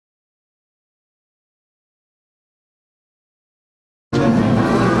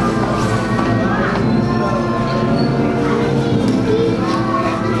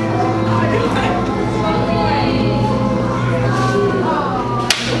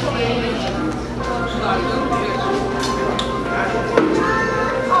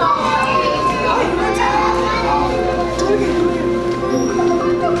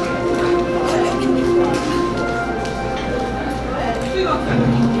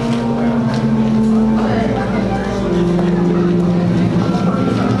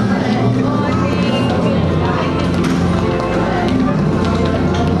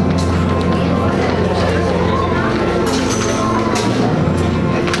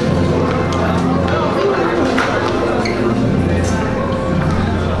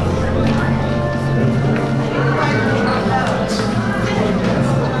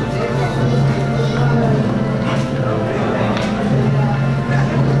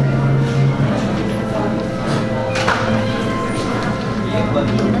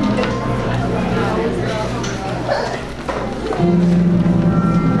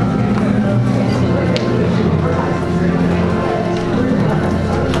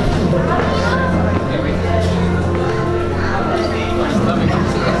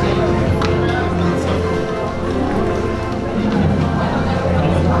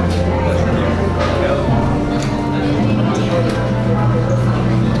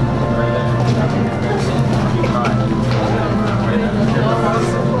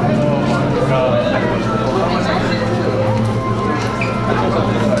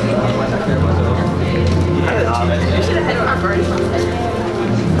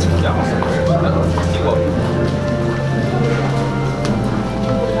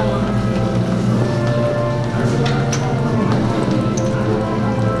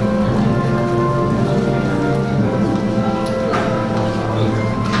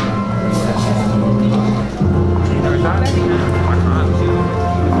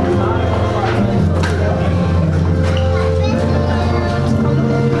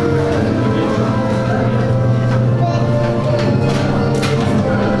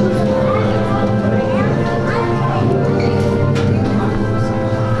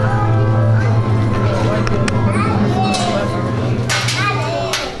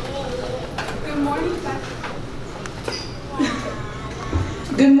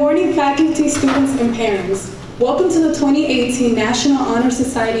Good morning, faculty, students, and parents. Welcome to the 2018 National Honor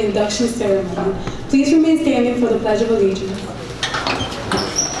Society Induction Ceremony. Please remain standing for the Pledge of Allegiance.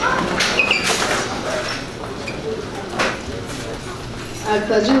 I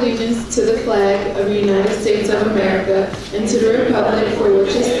pledge allegiance to the flag of the United States of America and to the republic for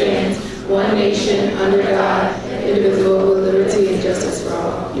which it stands, one nation, under God, indivisible, with liberty and justice for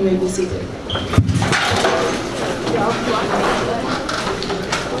all. You may be seated.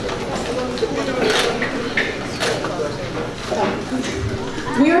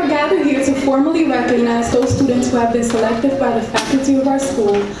 We are gathered here to formally recognize those students who have been selected by the faculty of our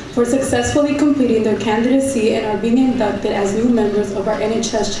school for successfully completing their candidacy and are being inducted as new members of our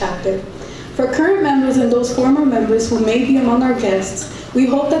NHS chapter. For current members and those former members who may be among our guests, we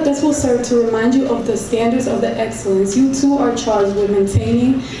hope that this will serve to remind you of the standards of the excellence you too are charged with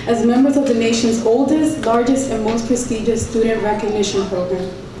maintaining as members of the nation's oldest, largest, and most prestigious student recognition program.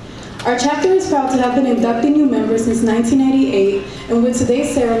 Our chapter is proud to have been inducting new members since 1998, and with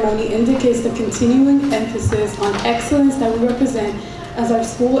today's ceremony indicates the continuing emphasis on excellence that we represent as our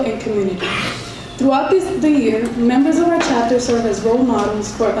school and community. Throughout the year, members of our chapter serve as role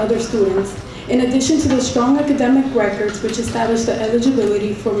models for other students, in addition to the strong academic records which establish the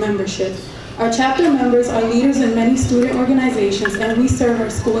eligibility for membership. Our chapter members are leaders in many student organizations, and we serve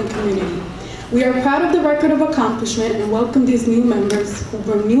our school and community. We are proud of the record of accomplishment and welcome these new members who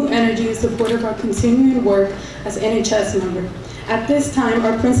bring new energy in support of our continuing work as NHS member. At this time,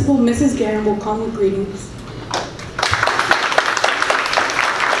 our principal, Mrs. Guerin, will come with greetings.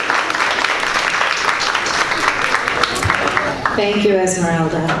 Thank you,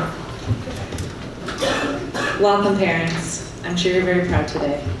 Esmeralda. Welcome, parents. I'm sure you're very proud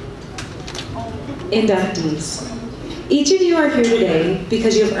today. Inductees. Each of you are here today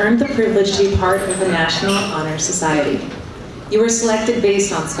because you have earned the privilege to be part of the National Honor Society. You were selected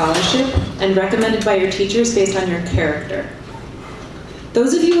based on scholarship and recommended by your teachers based on your character.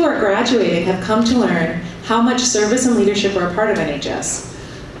 Those of you who are graduating have come to learn how much service and leadership are a part of NHS.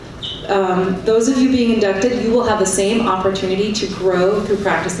 Those of you being inducted, you will have the same opportunity to grow through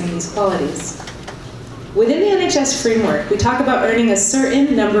practicing these qualities. Within the NHS framework, we talk about earning a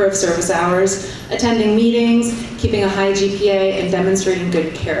certain number of service hours, attending meetings, keeping a high GPA, and demonstrating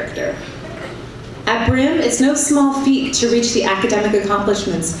good character. At BRIM, it's no small feat to reach the academic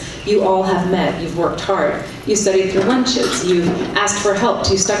accomplishments you all have met. You've worked hard, you studied through lunches, you've asked for help,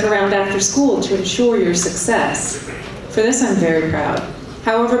 you stuck around after school to ensure your success. For this, I'm very proud.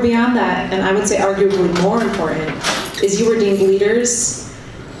 However, beyond that, and I would say arguably more important, is you were deemed leaders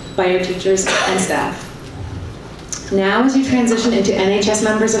by your teachers and staff. Now, as you transition into NHS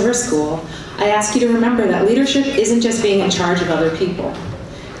members of our school, I ask you to remember that leadership isn't just being in charge of other people.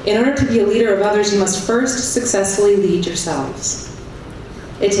 In order to be a leader of others, you must first successfully lead yourselves.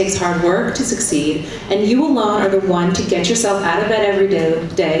 It takes hard work to succeed, and you alone are the one to get yourself out of bed every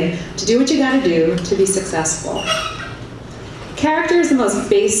day to do what you gotta do to be successful. Character is the most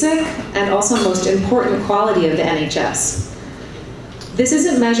basic and also most important quality of the NHS. This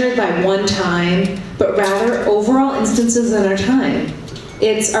isn't measured by one time, but rather overall instances in our time.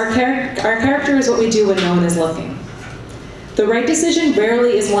 It's our character is what we do when no one is looking. The right decision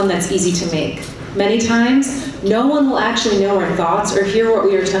rarely is one that's easy to make. Many times, no one will actually know our thoughts or hear what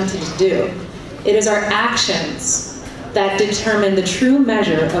we are tempted to do. It is our actions that determine the true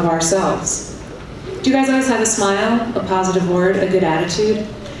measure of ourselves. Do you guys always have a smile, a positive word, a good attitude?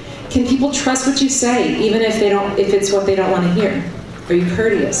 Can people trust what you say, even if it's what they don't want to hear? Are you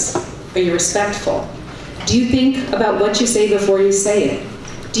courteous? Are you respectful? Do you think about what you say before you say it?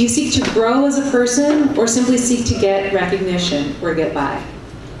 Do you seek to grow as a person or simply seek to get recognition or get by?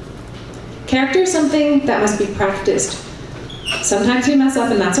 Character is something that must be practiced. Sometimes we mess up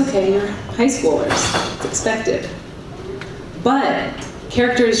and that's okay, you're high schoolers, it's expected. But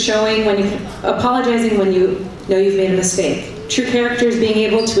character is apologizing when you know you've made a mistake. True character is being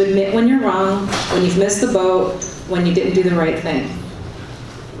able to admit when you're wrong, when you've missed the boat, when you didn't do the right thing.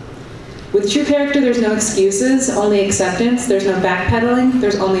 With true character, there's no excuses, only acceptance. There's no backpedaling,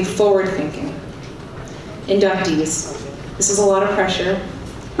 there's only forward thinking. Inductees, this is a lot of pressure.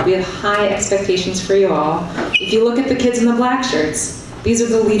 We have high expectations for you all. If you look at the kids in the black shirts, these are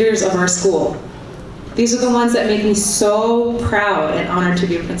the leaders of our school. These are the ones that make me so proud and honored to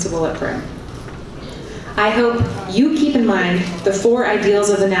be a principal at BRIM. I hope you keep in mind the 4 ideals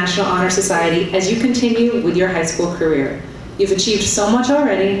of the National Honor Society as you continue with your high school career. You've achieved so much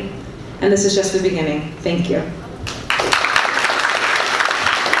already, and this is just the beginning. Thank you.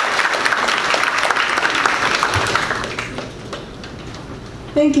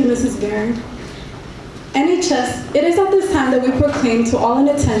 Thank you, Mrs. Guerin. NHS, it is at this time that we proclaim to all in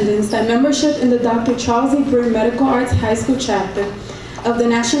attendance that membership in the Dr. Charles E. Briggs Medical Arts High School chapter of the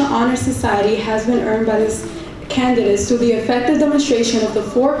National Honor Society has been earned by these candidates through the effective demonstration of the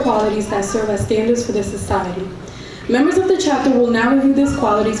 4 qualities that serve as standards for the society. Members of the chapter will now review these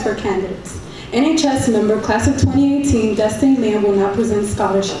qualities for candidates. NHS member, class of 2018, Destiny Lamb, will now present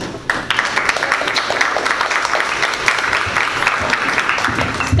scholarship.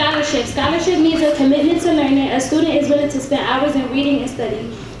 Scholarship. Scholarship means a commitment to learning. A student is willing to spend hours in reading and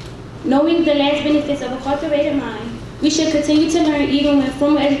study. Knowing the last benefits of a cultivated mind, we should continue to learn even when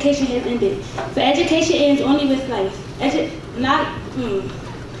formal education has ended. For education ends only with life.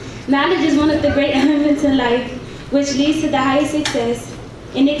 Knowledge is one of the great elements in life, which leads to the highest success,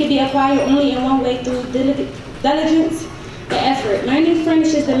 and it can be acquired only in one way, through diligence and effort. Learning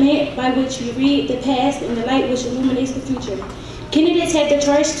furnishes the lamp by which we read the past and the light which illuminates the future. Candidates have the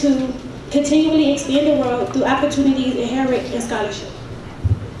charge to continually expand the world through opportunities inherent in scholarship.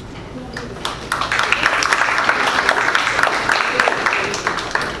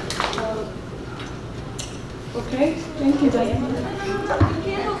 Okay, thank you, Destiny.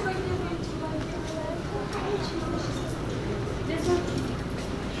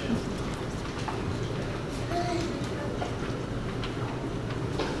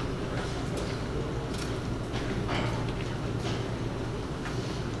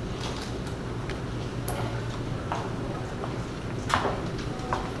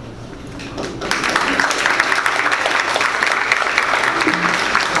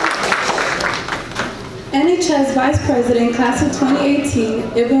 NHS Vice President, Class of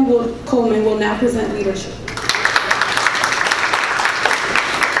 2018, Ibn Coleman, will now present leadership.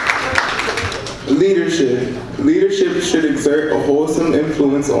 Leadership should exert a wholesome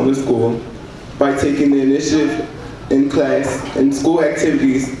influence on the school by taking the initiative in class and school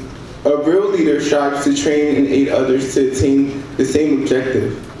activities. A real leader strives to train and aid others to attain the same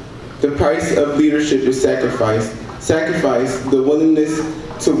objective. The price of leadership is sacrifice. Sacrifice, the willingness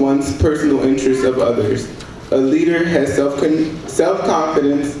to one's personal interests of others. A leader has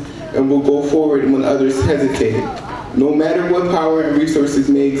self-confidence and will go forward when others hesitate. No matter what power and resources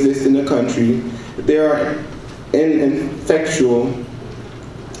may exist in a country, they are ineffectual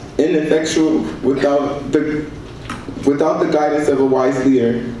without the guidance of a wise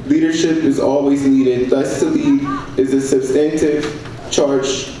leader. Leadership is always needed. Thus, to lead is a substantive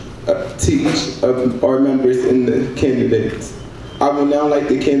charge to each of our members in the candidates. I will now light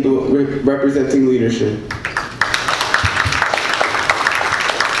the candle representing leadership.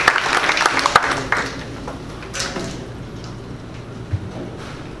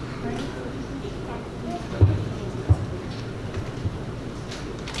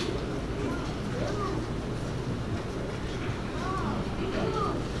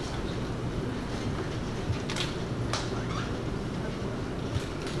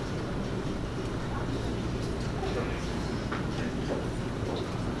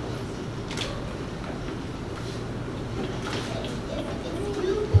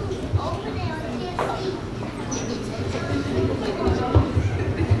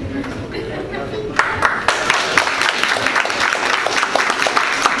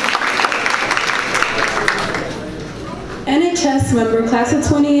 NHS member, Class of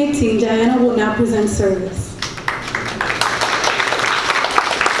 2018, Diana, will now present service.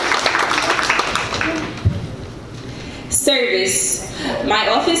 Service. My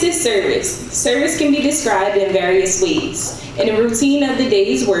office is service. Service can be described in various ways. In the routine of the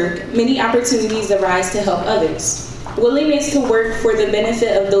day's work, many opportunities arise to help others. Willingness to work for the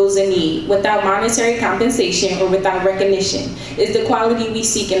benefit of those in need without monetary compensation or without recognition is the quality we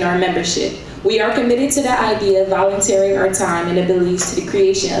seek in our membership. We are committed to the idea of volunteering our time and abilities to the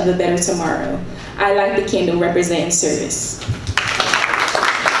creation of a better tomorrow. I light the candle representing service.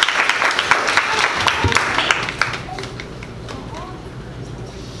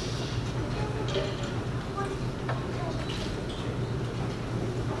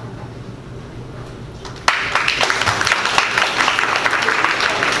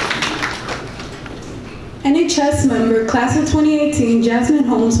 NHS member, Class of 2018, Jasmine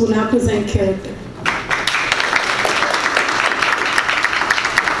Holmes, will now present character.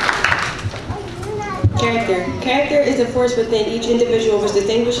 Character is a force within each individual which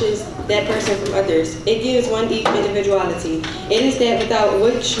distinguishes that person from others. It gives one deep individuality. It is that without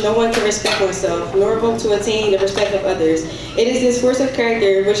which no one can respect oneself, nor hope to attain the respect of others. It is this force of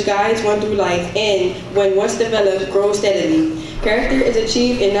character which guides one through life and, when once developed, grows steadily. Character is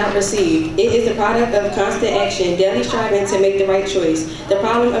achieved and not received. It is the product of constant action, daily striving to make the right choice. The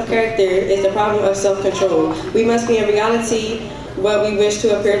problem of character is the problem of self-control. We must be in reality what we wish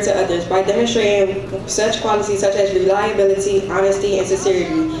to appear to others. By demonstrating such qualities such as reliability, honesty, and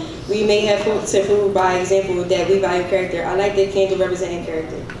sincerity, we may have to prove by example that we value character. I like the candle representing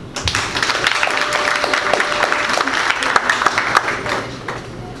character.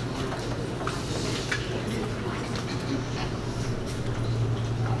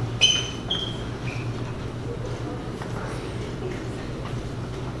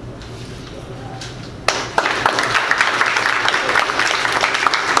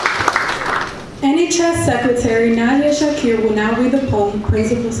 NHS Secretary Nadia Shakir will now read the poem,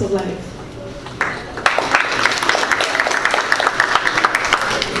 Principles of Life.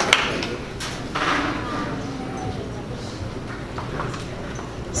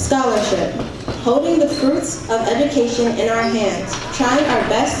 Scholarship. Holding the fruits of education in our hands, trying our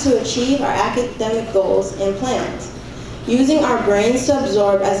best to achieve our academic goals and plans. Using our brains to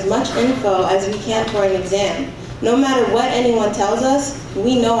absorb as much info as we can for an exam. No matter what anyone tells us,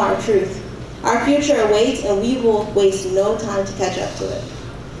 we know our truth. Our future awaits and we will waste no time to catch up to it.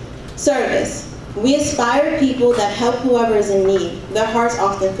 Service. We aspire people that help whoever is in need, their hearts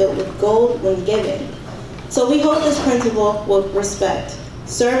often filled with gold when giving. So we hold this principle with respect.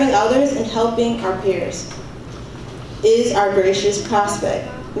 Serving others and helping our peers is our gracious prospect.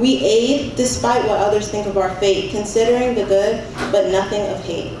 We aid despite what others think of our fate, considering the good but nothing of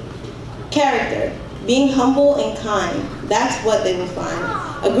hate. Character. Being humble and kind, that's what they will find.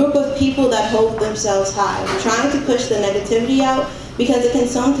 A group of people that hold themselves high, trying to push the negativity out because it can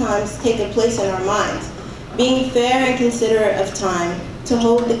sometimes take a place in our minds. Being fair and considerate of time, to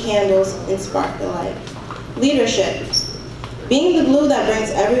hold the candles and spark the light. Leadership. Being the glue that brings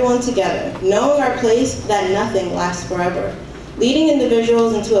everyone together, knowing our place that nothing lasts forever. Leading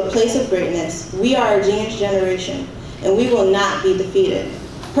individuals into a place of greatness. We are a genius generation, and we will not be defeated.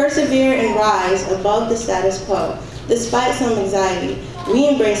 Persevere and rise above the status quo. Despite some anxiety, we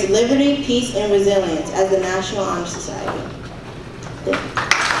embrace liberty, peace, and resilience as the National Honor Society.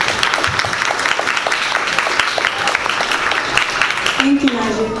 Thank you,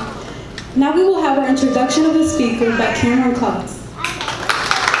 Nadia. Now we will have our introduction of the speaker by Cameron Claus.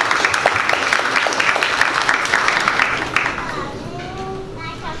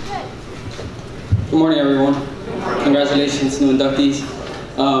 Good morning, everyone. Congratulations, new inductees.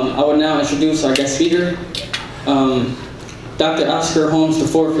 I will now introduce our guest speaker. Dr. Oscar Holmes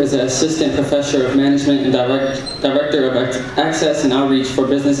IV is an Assistant Professor of Management and Director of Access and Outreach for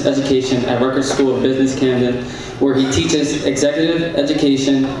Business Education at Rutgers School of Business, Camden, where he teaches executive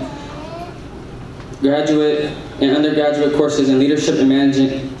education, graduate and undergraduate courses in leadership and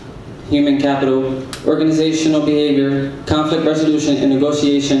managing human capital, organizational behavior, conflict resolution and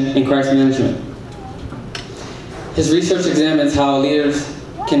negotiation, and crisis management. His research examines how leaders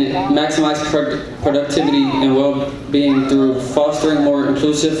can maximize productivity and well-being through fostering more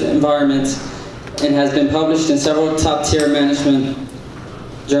inclusive environments, and has been published in several top-tier management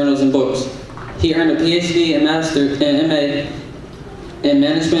journals and books. He earned a PhD and Master and MA in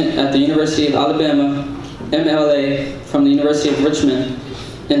Management at the University of Alabama, MLA from the University of Richmond,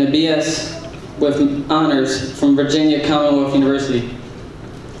 and a BS with honors from Virginia Commonwealth University.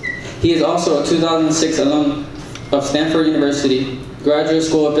 He is also a 2006 alum of Stanford University, Graduate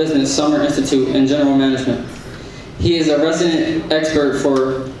School of Business, Summer Institute, and General Management. He is a resident expert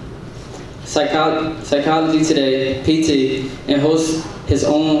for Psychology Today, PT, and hosts his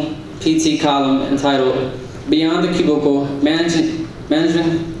own PT column entitled Beyond the Cubicle, Managing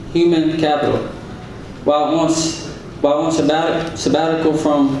Human Capital. While on sabbatical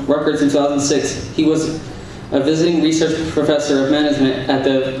from Rutgers in 2006, he was a visiting research professor of management at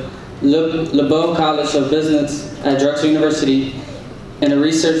the Lebeau College of Business at Drexel University, and a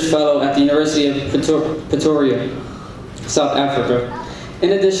research fellow at the University of Pretoria, South Africa.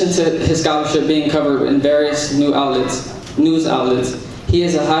 In addition to his scholarship being covered in various news outlets, he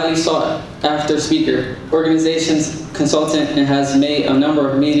is a highly sought-after speaker, organizations consultant, and has made a number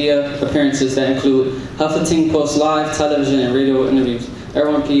of media appearances that include Huffington Post Live, television, and radio interviews.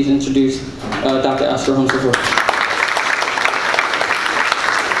 Everyone please introduce Dr. Oscar Holmes IV.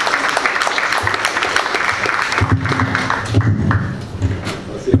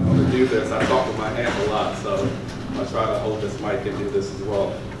 I talk with my hand a lot, so I'll try to hold this mic and do this as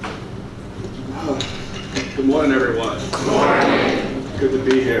well. Good morning, everyone. Good morning. Good to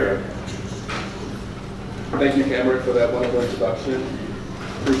be here. Thank you, Cameron, for that wonderful introduction.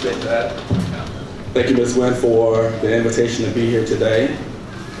 Appreciate that. Thank you, Ms. Wynn, for the invitation to be here today.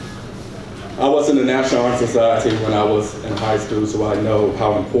 I was in the National Honor Society when I was in high school, so I know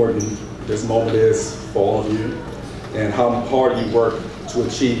how important this moment is for all of you and how hard you work to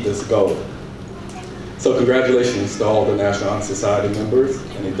achieve this goal. So congratulations to all the National Honor Society members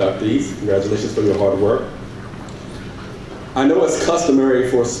and inductees. Congratulations for your hard work. I know it's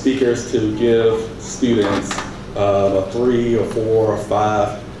customary for speakers to give students a 3 or 4 or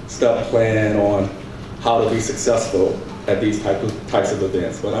 5 step plan on how to be successful at these types of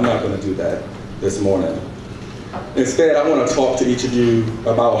events, but I'm not going to do that this morning. Instead, I want to talk to each of you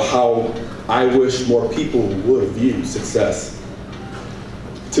about how I wish more people would view success.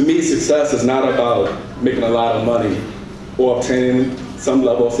 To me, success is not about making a lot of money or obtaining some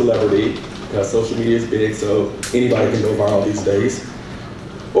level of celebrity, because social media is big, so anybody can go viral these days,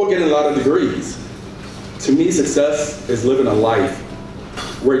 or getting a lot of degrees. To me, success is living a life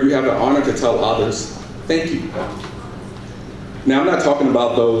where you have the honor to tell others, thank you. Now, I'm not talking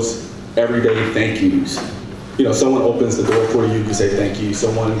about those everyday thank yous. You know, someone opens the door for you, you say thank you.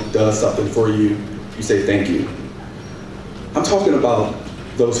 Someone does something for you, you say thank you. I'm talking about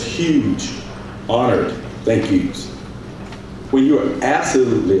those huge, honored thank yous, when you are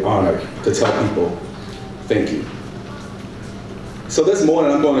absolutely honored to tell people thank you. So this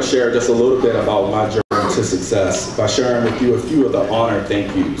morning, I'm going to share just a little bit about my journey to success by sharing with you a few of the honored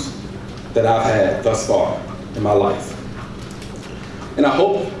thank yous that I've had thus far in my life. And I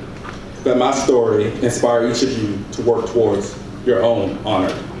hope that my story inspires each of you to work towards your own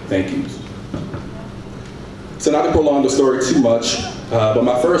honored thank yous. So not to prolong the story too much, but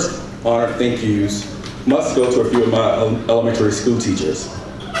my first honored thank yous must go to a few of my elementary school teachers.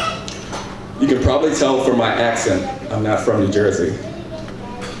 You can probably tell from my accent, I'm not from New Jersey.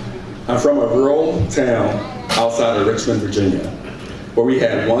 I'm from a rural town outside of Richmond, Virginia, where we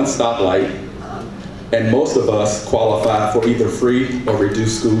had one stoplight, and most of us qualified for either free or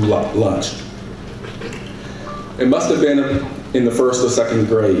reduced school lunch. It must have been in the 1st or 2nd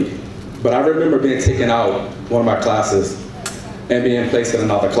grade, but I remember being taken out one of my classes and being placed in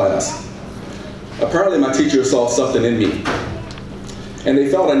another class. Apparently my teacher saw something in me, and they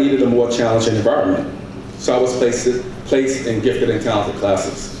felt I needed a more challenging environment, so I was placed in gifted and talented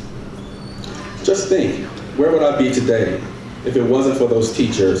classes. Just think, where would I be today if it wasn't for those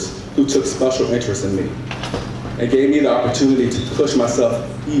teachers who took special interest in me and gave me the opportunity to push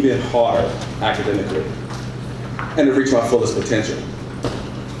myself even harder academically and to reach my fullest potential.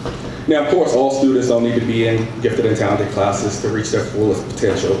 Now, of course, all students don't need to be in gifted and talented classes to reach their fullest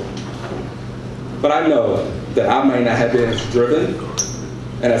potential. But I know that I may not have been as driven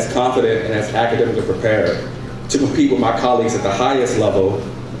and as confident and as academically prepared to compete with my colleagues at the highest level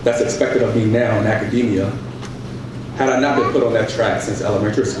that's expected of me now in academia had I not been put on that track since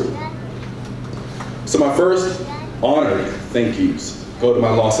elementary school. So my first honored thank yous go to my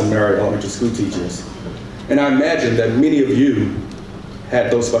Lawson Mary elementary school teachers. And I imagine that many of you had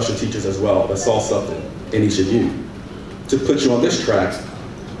those special teachers as well that saw something in each of you to put you on this track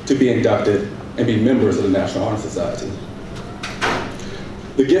to be inducted and be members of the National Honor Society.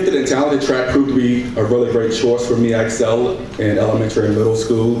 The gifted and talented track proved to be a really great choice for me. I excelled in elementary and middle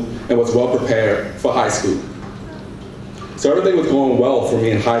school and was well prepared for high school. So everything was going well for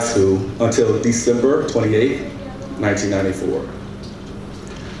me in high school until December 28th, 1994.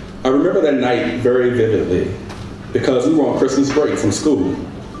 I remember that night very vividly because we were on Christmas break from school,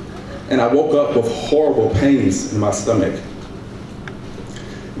 and I woke up with horrible pains in my stomach.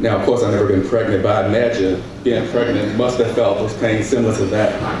 Now, of course, I've never been pregnant, but I imagine being pregnant must have felt those pains similar to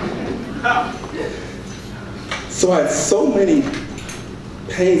that. So I had so many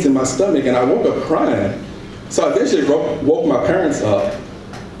pains in my stomach, and I woke up crying. So I eventually woke my parents up,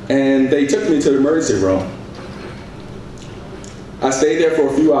 and they took me to the emergency room. I stayed there for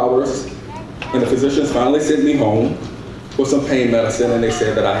a few hours, and the physicians finally sent me home with some pain medicine, and they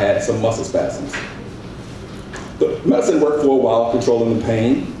said that I had some muscle spasms. The medicine worked for a while, controlling the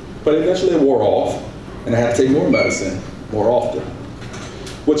pain, but eventually it wore off, and I had to take more medicine more often,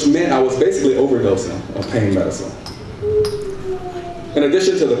 which meant I was basically overdosing on pain medicine. In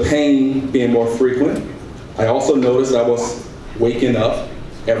addition to the pain being more frequent, I also noticed I was waking up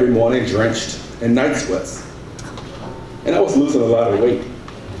every morning drenched in night sweats, and I was losing a lot of weight.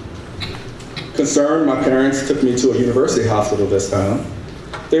 Concerned, my parents took me to a university hospital this time.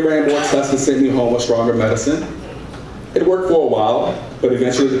 They ran more tests and sent me home with stronger medicine. It worked for a while, but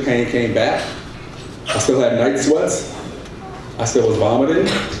eventually the pain came back. I still had night sweats, I still was vomiting,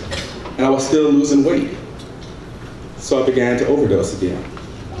 and I was still losing weight. So I began to overdose again.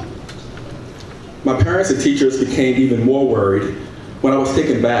 My parents and teachers became even more worried when I was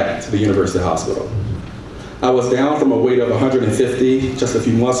taken back to the university hospital. I was down from a weight of 150 just a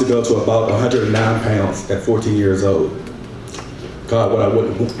few months ago to about 109 pounds at 14 years old. God, what I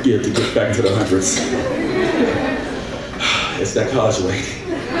wouldn't give to get back into the hundreds. It's that college weight.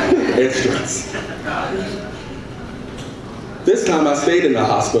 It's stress. This time I stayed in the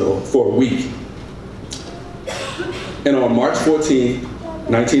hospital for a week. And on March 14,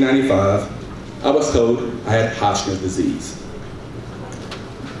 1995, I was told I had Hodgkin's disease.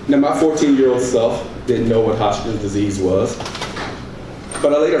 Now, my 14-year-old self didn't know what Hodgkin's disease was,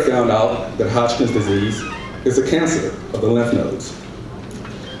 but I later found out that Hodgkin's disease is a cancer of the lymph nodes.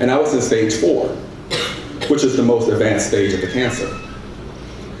 And I was in stage 4, which is the most advanced stage of the cancer.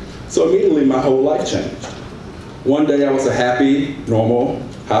 So immediately my whole life changed. One day I was a happy, normal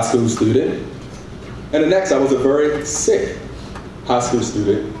high school student, and the next I was a very sick high school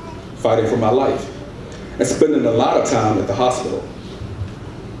student fighting for my life and spending a lot of time at the hospital.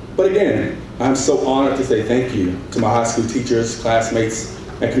 But again, I'm so honored to say thank you to my high school teachers, classmates,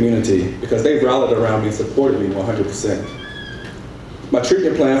 and community because they've rallied around me and supported me 100%. My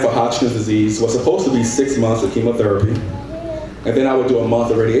treatment plan for Hodgkin's disease was supposed to be 6 months of chemotherapy, and then I would do a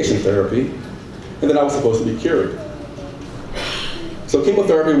month of radiation therapy, and then I was supposed to be cured. So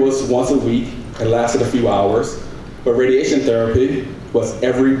chemotherapy was once a week and lasted a few hours, but radiation therapy was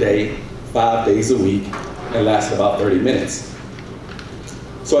every day, 5 days a week, and lasted about 30 minutes.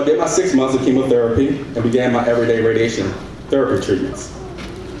 So I did my 6 months of chemotherapy and began my everyday radiation therapy treatments.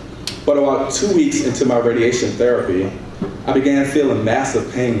 But about 2 weeks into my radiation therapy, I began feeling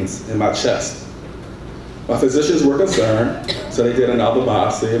massive pains in my chest. My physicians were concerned, so they did another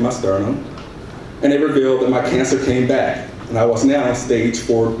biopsy of my sternum, and they revealed that my cancer came back, and I was now in stage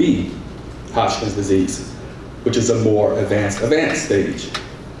 4B, Hodgkin's disease, which is a more advanced stage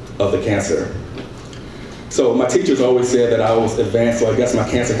of the cancer. So my teachers always said that I was advanced, so I guess my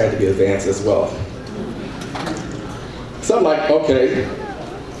cancer had to be advanced as well. So I'm like, okay,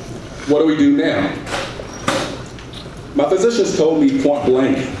 what do we do now? My physicians told me point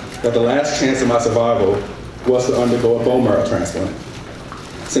blank that the last chance of my survival was to undergo a bone marrow transplant,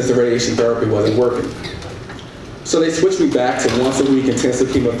 since the radiation therapy wasn't working. So they switched me back to once a week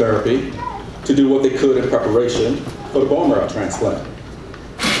intensive chemotherapy to do what they could in preparation for the bone marrow transplant.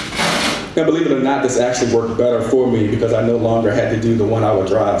 Now, believe it or not, this actually worked better for me because I no longer had to do the 1-hour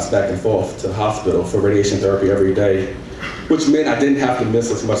drives back and forth to the hospital for radiation therapy every day, which meant I didn't have to miss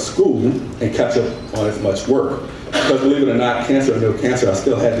as much school and catch up on as much work. Because believe it or not, cancer or no cancer, I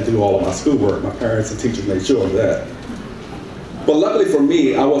still had to do all of my schoolwork. My parents and teachers made sure of that. But luckily for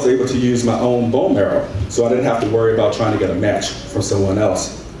me, I was able to use my own bone marrow, so I didn't have to worry about trying to get a match from someone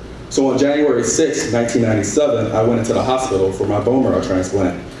else. So on January 6, 1997, I went into the hospital for my bone marrow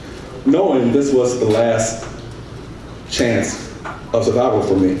transplant, knowing this was the last chance of survival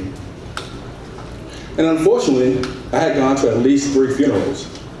for me. And unfortunately, I had gone to at least 3 funerals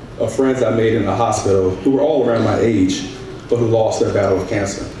of friends I made in the hospital who were all around my age, but who lost their battle with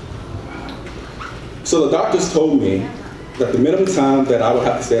cancer. So the doctors told me that the minimum time that I would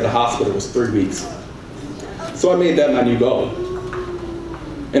have to stay at the hospital was 3 weeks. So I made that my new goal.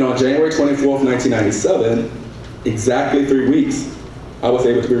 And on January 24th, 1997, exactly 3 weeks, I was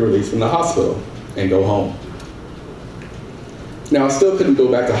able to be released from the hospital and go home. Now, I still couldn't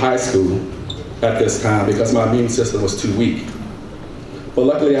go back to high school at this time because my immune system was too weak. But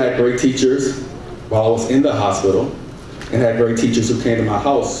luckily, I had great teachers while I was in the hospital and had great teachers who came to my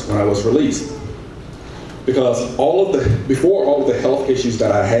house when I was released. Because before all of the health issues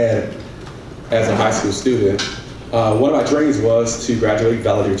that I had as a high school student, one of my dreams was to graduate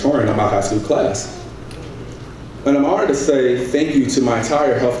valedictorian of my high school class. And I'm honored to say thank you to my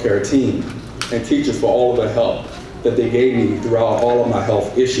entire healthcare team and teachers for all of the help that they gave me throughout all of my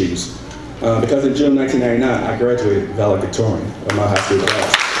health issues. Because in June 1999, I graduated valedictorian of my high school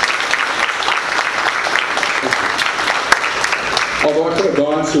class. Although I could have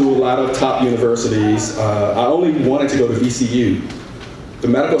gone to a lot of top universities, I only wanted to go to VCU. The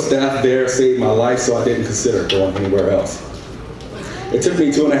medical staff there saved my life, so I didn't consider going anywhere else. It took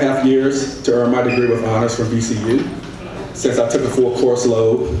me 2.5 years to earn my degree with honors from VCU, since I took a full course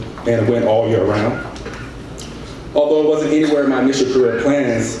load and went all year round. Although it wasn't anywhere in my initial career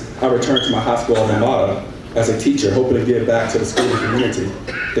plans, I returned to my high school alma mater as a teacher, hoping to give back to the school and community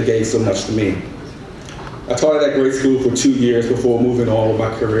that gave so much to me. I taught at that great school for 2 years before moving on with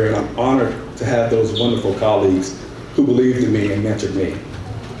my career, and I'm honored to have those wonderful colleagues who believed in me and mentored me.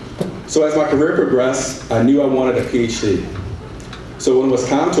 So as my career progressed, I knew I wanted a PhD. So when it was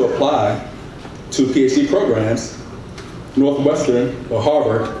time to apply to PhD programs, Northwestern or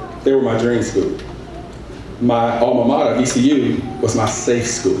Harvard, they were my dream school. My alma mater, VCU, was my safe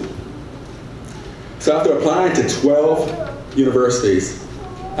school. So after applying to 12 universities,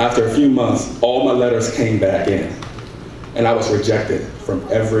 after a few months, all my letters came back in, and I was rejected from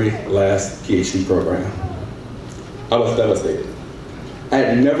every last PhD program. I was devastated. I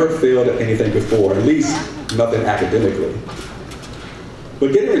had never failed at anything before, at least nothing academically.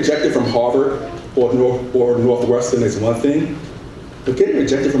 But getting rejected from Harvard or Northwestern is one thing, but getting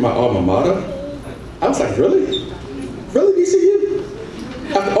rejected from my alma mater, I was like, really? Really,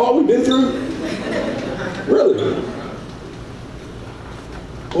 DCU? After all we've been through? Really?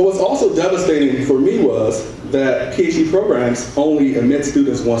 What was also devastating for me was that PhD programs only admit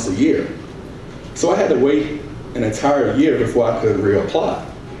students once a year. So I had to wait an entire year before I could reapply.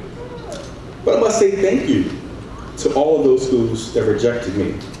 But I must say thank you to all of those schools that rejected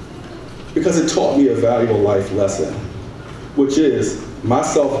me, because it taught me a valuable life lesson, which is my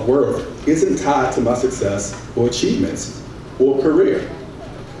self-worth isn't tied to my success or achievements or career,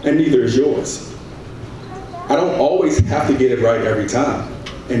 and neither is yours. I don't always have to get it right every time,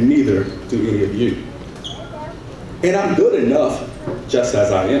 and neither do any of you. And I'm good enough just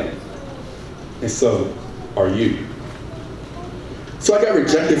as I am, and so are you. So I got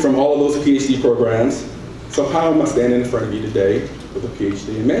rejected from all of those PhD programs, so how am I standing in front of you today with a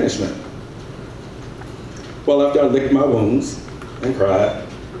PhD in management? Well, after I licked my wounds and cried,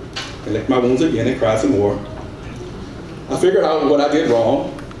 and licked my wounds again and cried some more, I figured out what I did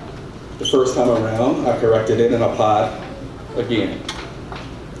wrong. The first time around, I corrected it and applied again.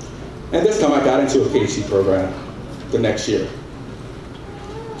 And this time I got into a PhD program the next year.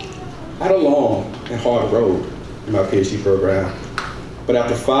 I had a long and hard road in my PhD program, but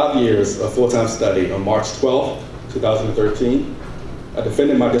after 5 years of full-time study, on March 12, 2013, I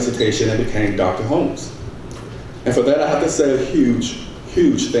defended my dissertation and became Dr. Holmes. And for that, I have to say a huge,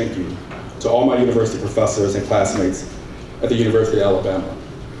 huge thank you to all my university professors and classmates at the University of Alabama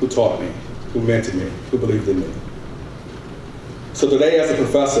who taught me, who mentored me, who believed in me. So today, as a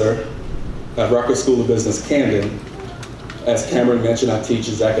professor at Rutgers School of Business, Camden, as Cameron mentioned, I teach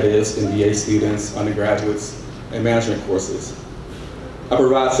executives, MBA students, undergraduates, and management courses. I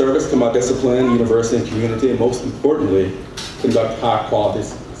provide service to my discipline, university, and community, and most importantly, conduct high-quality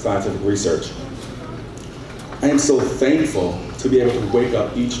scientific research. I am so thankful to be able to wake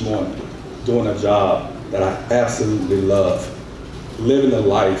up each morning doing a job that I absolutely love, living a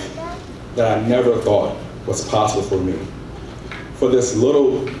life that I never thought was possible for me. For this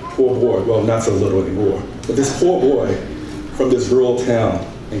little poor boy, well, not so little anymore, but this poor boy from this rural town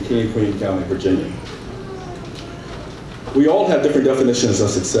in King and Queen County, Virginia. We all have different definitions of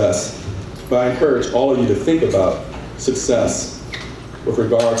success, but I encourage all of you to think about success with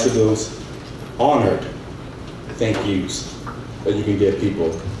regard to those honored thank yous that you can give people.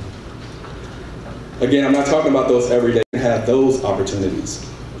 Again, I'm not talking about those every day. Have those opportunities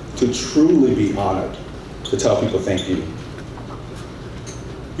to truly be honored, to tell people thank you.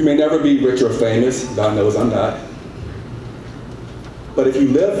 You may never be rich or famous, God knows I'm not. But if you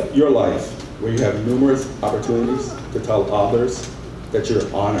live your life where you have numerous opportunities to tell others that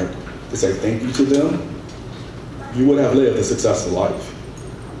you're honored, to say thank you to them, you would have lived a successful life.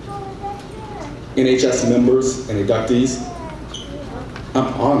 NHS members and inductees, I'm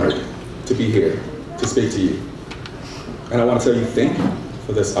honored to be here to speak to you. And I want to tell you thank you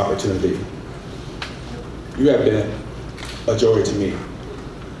for this opportunity. You have been a joy to me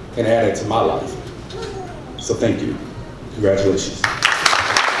and added to my life. So thank you. Congratulations.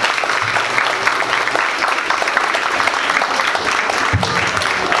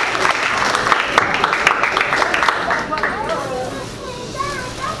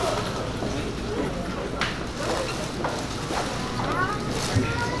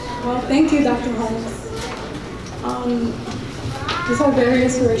 Well, thank you, Dr. Holmes. These are very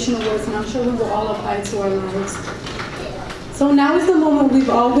inspirational words, and I'm sure we will all apply to our lives. So now is the moment we've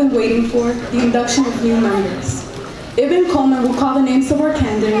all been waiting for, the induction of new members. Ibn Coleman will call the names of our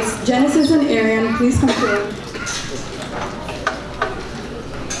candidates. Genesis and Arian, please come forward.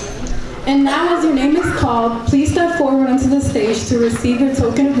 And now, as your name is called, please step forward onto the stage to receive your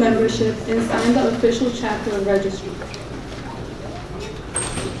token of membership and sign the official chapter of registry.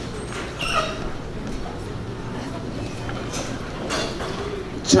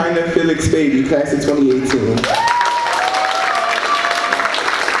 China Felix Baby, class of 2018.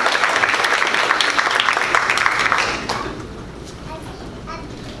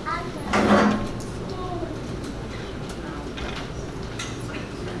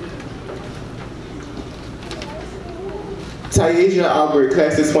 Tayasia Albert,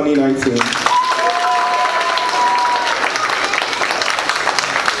 class of 2019.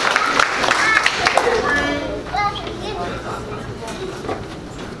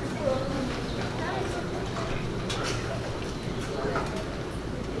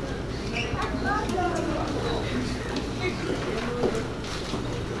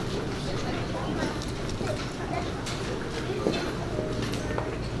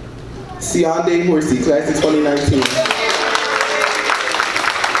 Siande Horsey, class of 2019.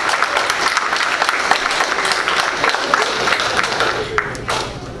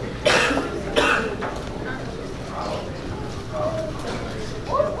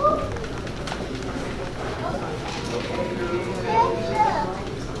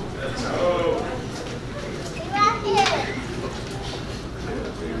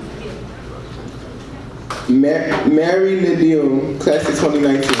 Mary Nadine, class of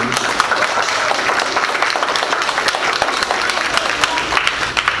 2019.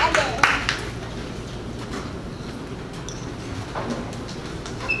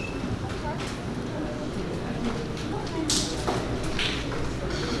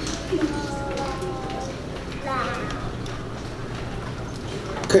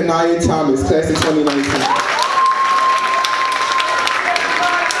 Kanaya Thomas, class of 2019.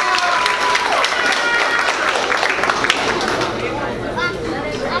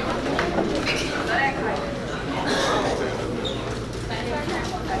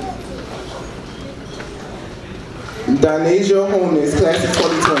 Donasia Holmes, class of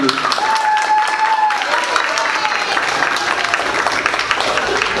 2020.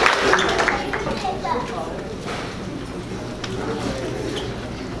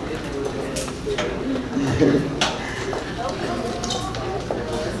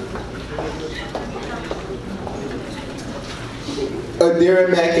 Adira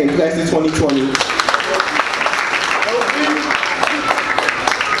Mackin, class of 2020.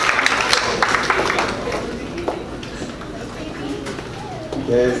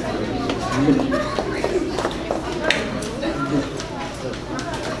 Yes.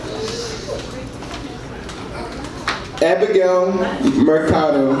 Abigail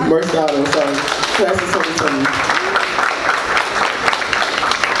Mercado, sorry, class of 2020.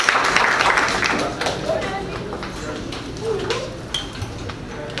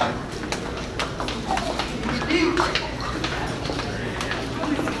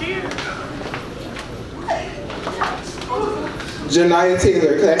 Janiyah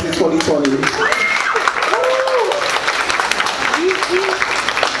Taylor, class of 2020.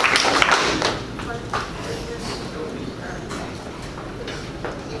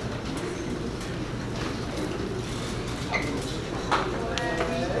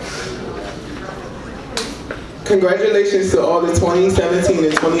 Congratulations to all the 2017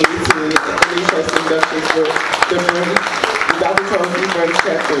 and 2018 NHS Induction Ceremony, the Dr. Charles B. Burns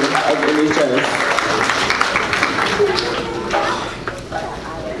chapter of NHS.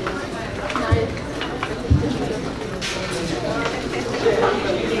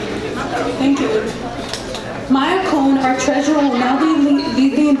 Thank you. Maya Cohn, our treasurer, will now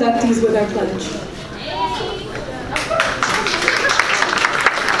lead the inductees with our pledge.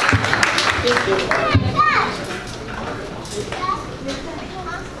 Thank you.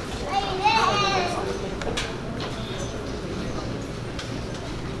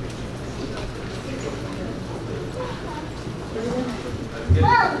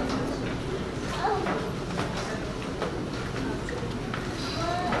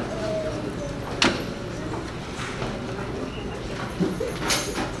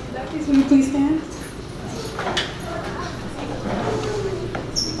 Will you please stand?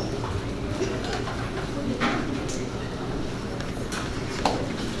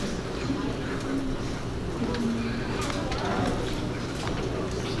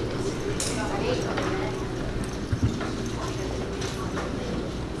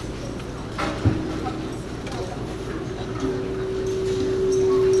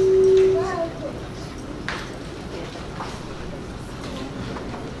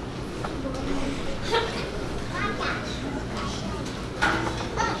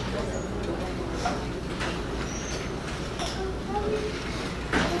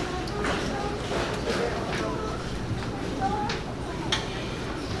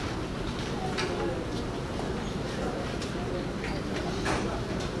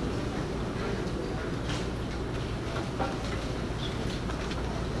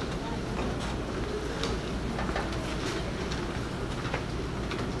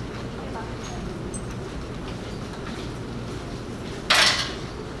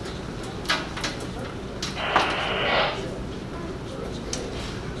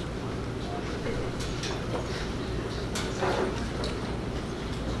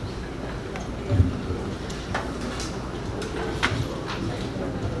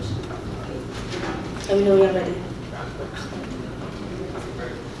 Let me know when you're ready.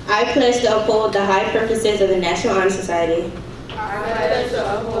 I pledge to uphold the high purposes of the National Honor Society. I pledge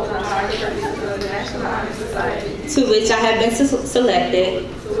to uphold the high purposes of the National Honor Society. To which I have been selected.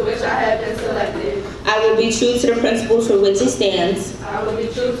 To which I have been selected. I will be true to the principles for which it stands. I will be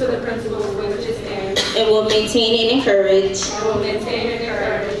true to the principles for which it stands. And will maintain and encourage. And will maintain and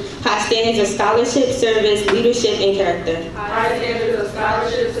encourage. High standards of scholarship, service, leadership, and character. High standards of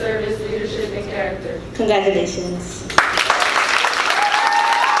scholarship, service, leadership, and character. Congratulations.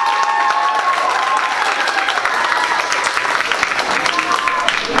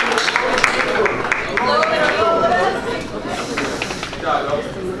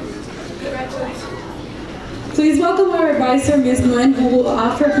 Please welcome our advisor, Ms. Nguyen, who will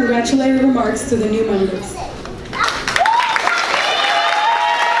offer congratulatory remarks to the new members.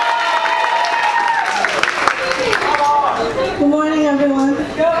 Good morning, everyone.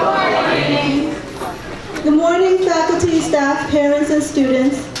 Good morning. Good morning, faculty, staff, parents, and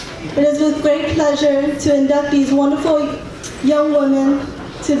students. It is with great pleasure to induct these wonderful young women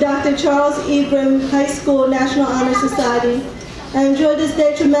to Dr. Charles E. Grimm High School National Honor Society. I enjoyed this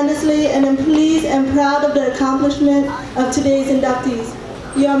day tremendously and am pleased and proud of the accomplishment of today's inductees.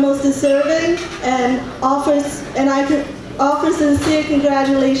 You are most deserving and I offer sincere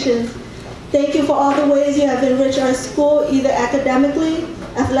congratulations. Thank you for all the ways you have enriched our school, either academically,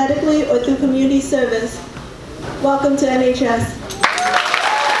 athletically, or through community service. Welcome to NHS.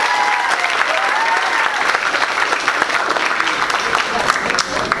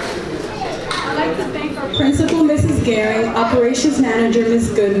 Principal Mrs. Gehring, Operations Manager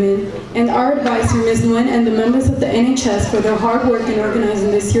Ms. Goodman, and our advisor Ms. Nguyen and the members of the NHS for their hard work in organizing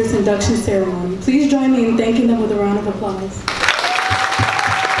this year's induction ceremony. Please join me in thanking them with a round of applause.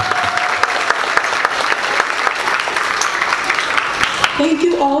 Thank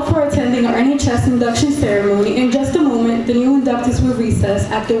you all for attending our NHS induction ceremony. In just a moment, the new inductees will recess,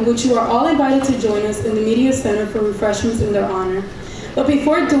 after which you are all invited to join us in the Media Center for refreshments in their honor. But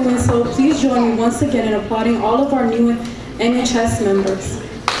before doing so, please join me once again in applauding all of our new NHS members.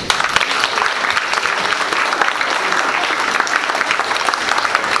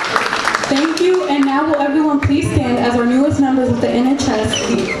 Thank you, and now will everyone please stand as our newest members of the NHS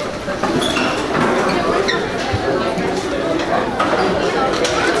leave.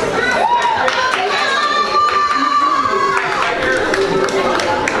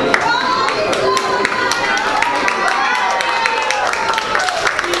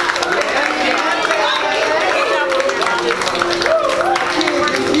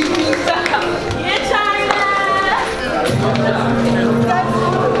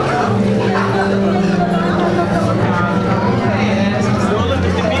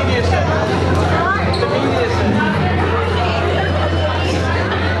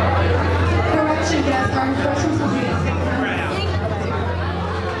 Correction, guests, our